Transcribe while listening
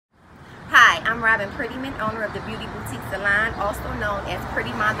I'm Prettyman, owner of the Beauty Boutique Salon, also known as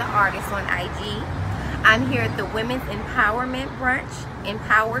Prettyman the Artist on IG. I'm here at the Women's Empowerment Brunch.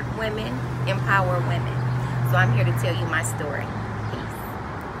 Empowered women, empower women. So I'm here to tell you my story.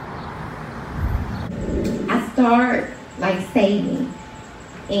 Peace. I started like saving,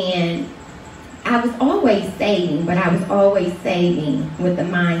 and I was always saving, but I was always saving with the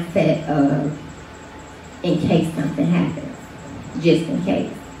mindset of in case something happens, just in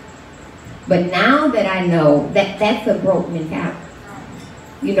case. But now that I know that that's a broke mentality,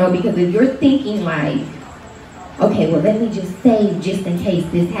 you know, because if you're thinking like, okay, well, let me just save just in case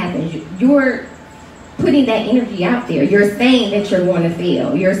this happens, you're putting that energy out there. You're saying that you're going to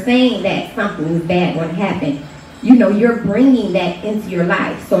fail. You're saying that something is bad going to happen. You know, you're bringing that into your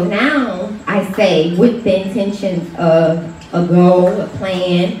life. So now I say, with the intentions of a goal, a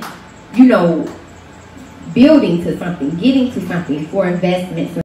plan, you know, building to something, getting to something for investments.